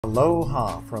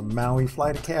Aloha from Maui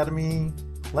Flight Academy.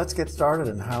 Let's get started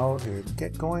on how to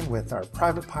get going with our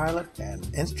private pilot and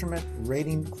instrument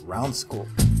rating ground school.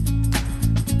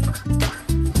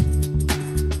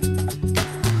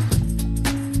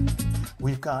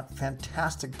 We've got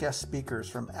fantastic guest speakers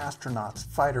from astronauts,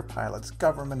 fighter pilots,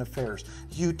 government affairs,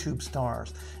 YouTube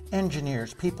stars,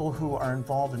 engineers, people who are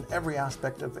involved in every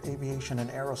aspect of aviation and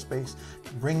aerospace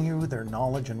to bring you their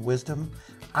knowledge and wisdom.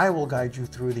 I will guide you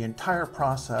through the entire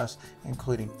process,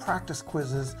 including practice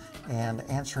quizzes and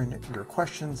answering your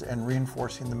questions and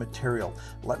reinforcing the material.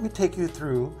 Let me take you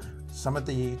through some of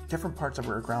the different parts of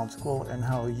our ground school and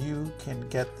how you can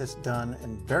get this done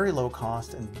in very low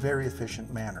cost and very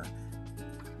efficient manner.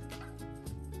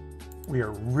 We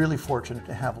are really fortunate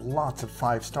to have lots of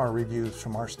 5-star reviews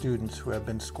from our students who have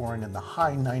been scoring in the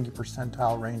high 90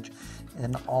 percentile range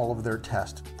in all of their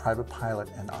tests, private pilot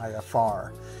and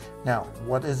IFR. Now,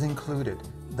 what is included?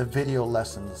 The video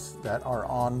lessons that are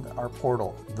on our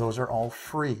portal, those are all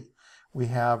free. We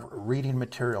have reading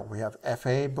material, we have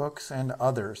FAA books and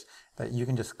others that you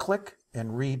can just click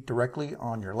and read directly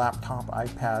on your laptop,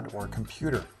 iPad, or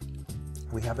computer.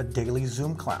 We have a daily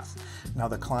Zoom class. Now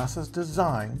the class is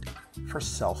designed for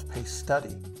self-paced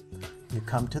study. You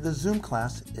come to the Zoom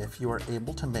class if you are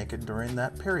able to make it during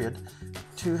that period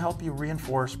to help you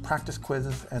reinforce practice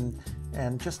quizzes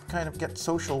and just kind of get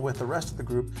social with the rest of the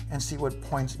group and see what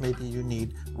points maybe you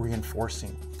need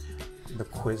reinforcing. The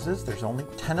quizzes, there's only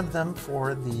 10 of them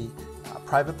for the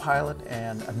private pilot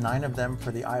and 9 of them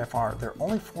for the IFR. They're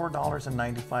only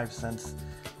 $4.95,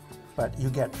 but you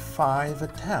get 5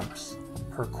 attempts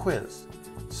per quiz.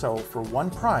 So for one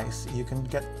price, you can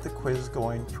get the quiz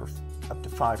going for up to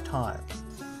 5 times.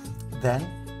 Then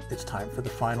it's time for the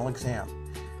final exam.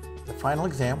 The final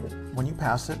exam, when you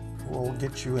pass it, will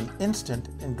get you an instant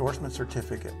endorsement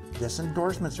certificate. This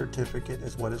endorsement certificate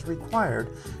is what is required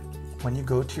when you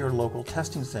go to your local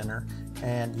testing center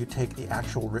and you take the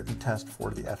actual written test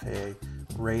for the FAA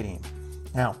rating.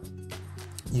 Now,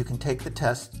 you can take the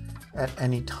test at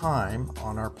any time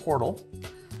on our portal.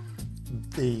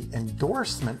 The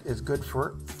endorsement is good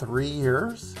for 3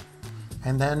 years,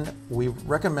 and then we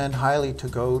recommend highly to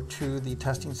go to the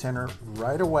testing center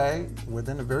right away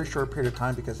within a very short period of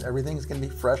time because everything's going to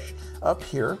be fresh up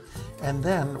here. And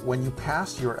then when you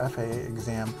pass your FAA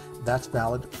exam, that's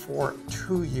valid for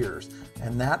 2 years.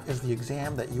 And that is the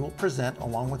exam that you will present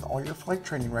along with all your flight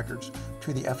training records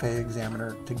to the FAA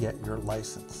examiner to get your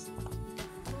license.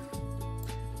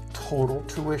 Total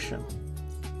tuition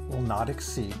will not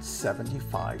exceed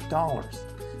 $75.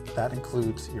 That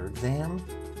includes your exam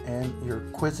and your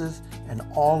quizzes and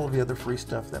all of the other free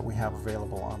stuff that we have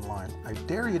available online. I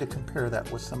dare you to compare that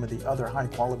with some of the other high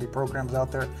quality programs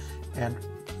out there, and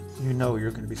you know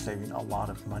you're going to be saving a lot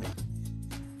of money.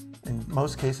 In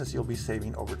most cases, you'll be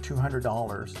saving over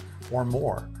 $200 or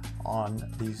more on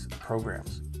these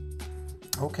programs.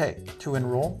 Okay, to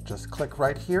enroll, just click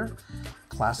right here.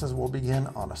 Classes will begin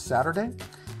on a Saturday,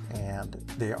 and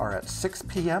they are at 6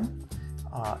 p.m.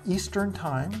 Eastern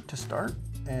time to start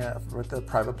with the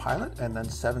private pilot, and then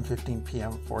 7:15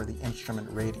 p.m. for the instrument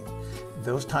rating.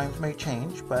 Those times may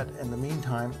change, but in the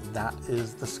meantime, that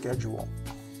is the schedule.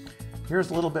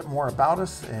 Here's a little bit more about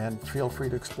us, and feel free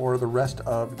to explore the rest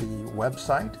of the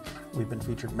website. We've been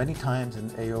featured many times in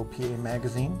AOPA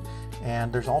magazine,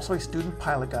 and there's also a student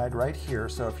pilot guide right here.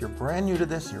 So if you're brand new to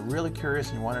this, you're really curious,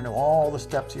 and you want to know all the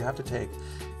steps you have to take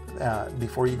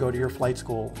before you go to your flight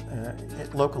school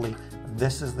locally,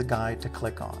 this is the guide to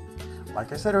click on.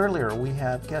 Like I said earlier, we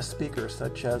have guest speakers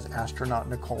such as astronaut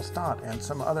Nicole Stott and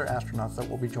some other astronauts that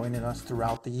will be joining us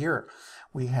throughout the year.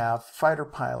 We have fighter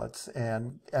pilots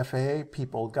and FAA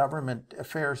people, government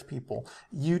affairs people,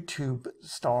 YouTube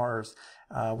stars.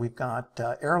 We've got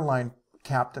airline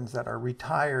captains that are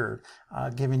retired,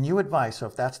 giving you advice. So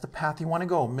if that's the path you want to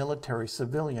go, military,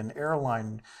 civilian,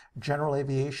 airline, general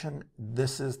aviation,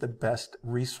 this is the best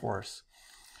resource.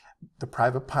 The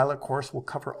private pilot course will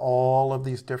cover all of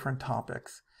these different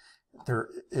topics.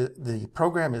 The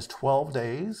program is 12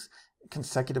 days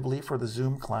consecutively for the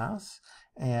Zoom class.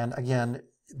 And again,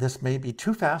 this may be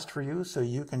too fast for you, so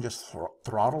you can just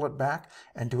throttle it back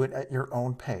and do it at your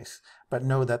own pace. But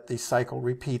know that the cycle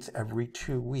repeats every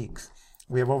 2 weeks.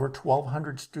 We have over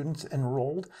 1,200 students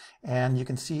enrolled, and you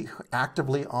can see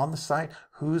actively on the site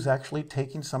who's actually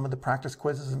taking some of the practice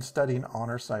quizzes and studying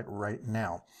on our site right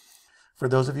now. For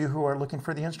those of you who are looking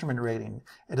for the instrument rating,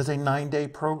 it is a 9-day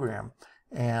program.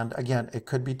 And again, it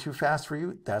could be too fast for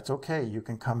you. That's okay. You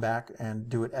can come back and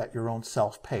do it at your own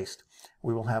self-paced.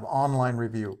 We will have online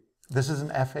review. This is an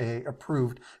FAA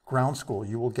approved ground school.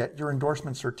 You will get your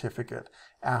endorsement certificate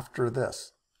after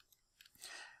this.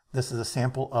 This is a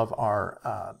sample of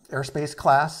our airspace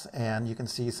class, and you can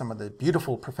see some of the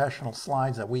beautiful professional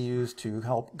slides that we use to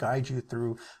help guide you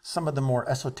through some of the more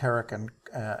esoteric and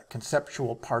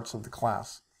conceptual parts of the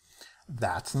class.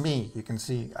 That's me. You can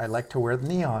see I like to wear the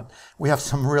neon. We have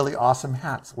some really awesome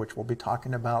hats, which we'll be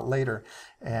talking about later,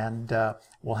 and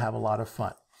we'll have a lot of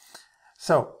fun.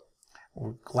 So,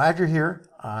 we're glad you're here.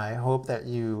 I hope that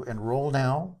you enroll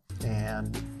now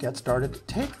and get started.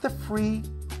 Take the free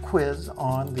quiz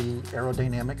on the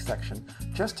aerodynamics section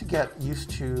just to get used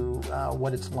to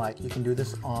what it's like. You can do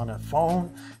this on a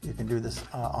phone, you can do this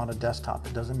on a desktop,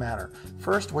 it doesn't matter.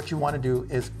 First, what you want to do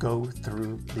is go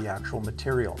through the actual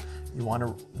material. You want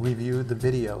to review the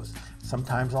videos.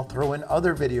 Sometimes I'll throw in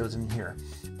other videos in here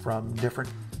from different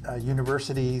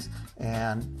universities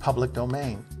and public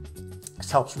domain.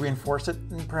 This helps reinforce it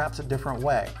in perhaps a different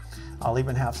way. I'll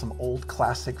even have some old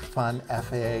classic fun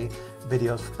FAA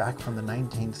videos back from the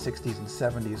 1960s and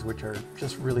 70s, which are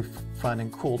just really fun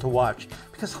and cool to watch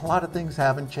because a lot of things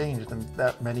haven't changed in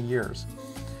that many years.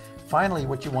 Finally,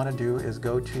 what you want to do is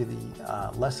go to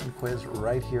the lesson quiz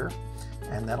right here,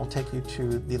 and that'll take you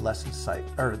to the lesson site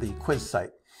or the quiz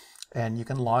site, and you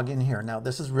can log in here. Now,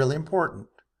 this is really important.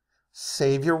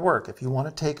 Save your work. If you want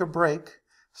to take a break,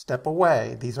 step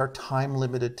away. These are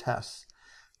time-limited tests.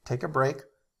 Take a break.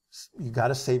 You got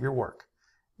to save your work.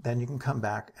 Then you can come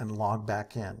back and log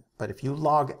back in. But if you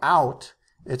log out,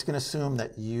 it's going to assume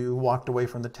that you walked away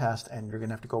from the test and you're going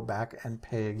to have to go back and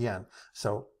pay again.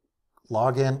 So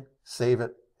log in, save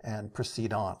it, and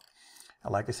proceed on.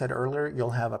 Like I said earlier, you'll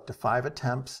have up to 5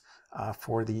 attempts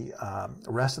for the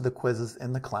rest of the quizzes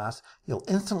in the class. You'll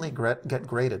instantly get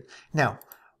graded. Now,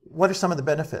 what are some of the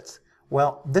benefits?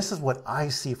 Well, this is what I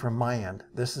see from my end.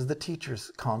 This is the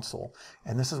teacher's console,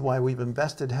 and this is why we've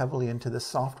invested heavily into this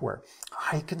software.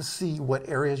 I can see what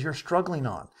areas you're struggling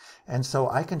on, and so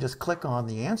I can just click on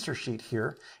the answer sheet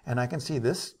here, and I can see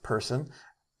this person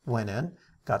went in,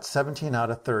 got 17 out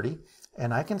of 30,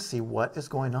 and I can see what is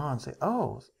going on. Say,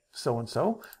 oh,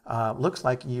 so-and-so, looks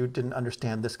like you didn't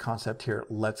understand this concept here.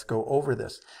 Let's go over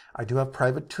this. I do have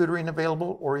private tutoring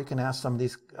available, or you can ask some of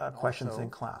these questions in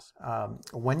class.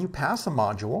 When you pass a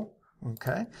module,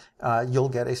 okay, you'll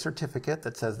get a certificate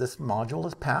that says this module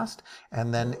is passed,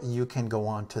 and then you can go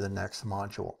on to the next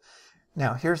module.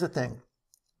 Now, here's the thing.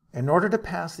 In order to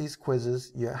pass these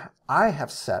quizzes, I have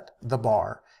set the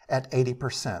bar at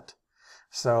 80%.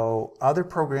 So other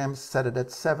programs set it at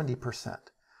 70%.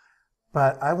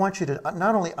 But I want you to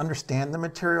not only understand the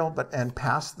material and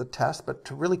pass the test, but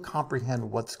to really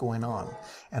comprehend what's going on.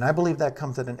 And I believe that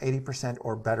comes at an 80%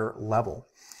 or better level.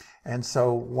 And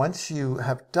so once you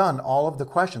have done all of the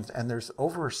questions, and there's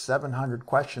over 700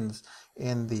 questions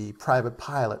in the private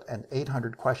pilot and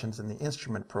 800 questions in the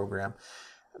instrument program,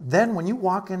 then when you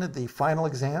walk into the final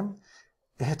exam,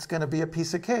 it's going to be a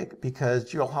piece of cake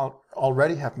because you'll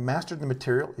already have mastered the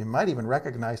material. You might even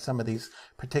recognize some of these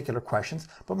particular questions,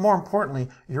 but more importantly,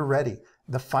 you're ready.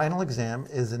 The final exam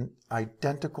is an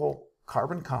identical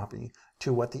carbon copy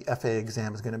to what the FAA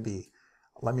exam is going to be.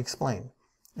 Let me explain.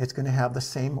 It's going to have the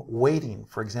same weighting,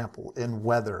 for example, in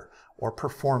weather or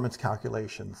performance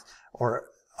calculations or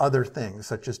other things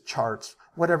such as charts,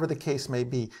 whatever the case may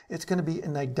be. It's going to be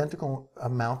an identical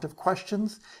amount of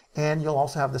questions, and you'll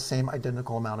also have the same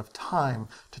identical amount of time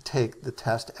to take the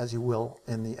test as you will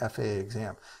in the FAA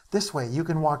exam. This way you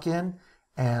can walk in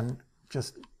and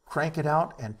just crank it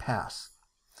out and pass.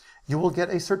 You will get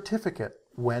a certificate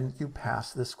when you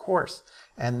pass this course,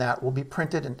 and that will be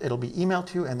printed and it'll be emailed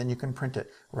to you, and then you can print it.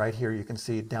 Right here you can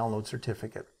see download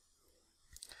certificate.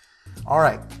 All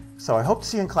right, so I hope to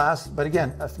see you in class, but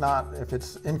again, if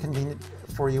it's inconvenient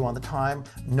for you on the time,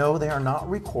 no, they are not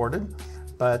recorded,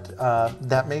 but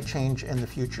that may change in the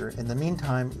future. In the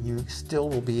meantime, you still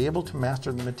will be able to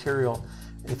master the material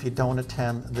if you don't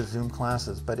attend the Zoom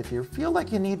classes. But if you feel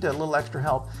like you need a little extra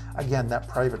help, again, that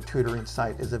private tutoring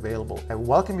site is available. I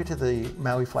welcome you to the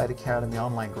Maui Flight Academy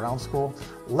Online Ground School.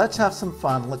 Let's have some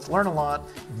fun. Let's learn a lot.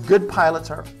 Good pilots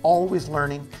are always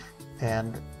learning,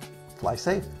 and fly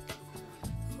safe.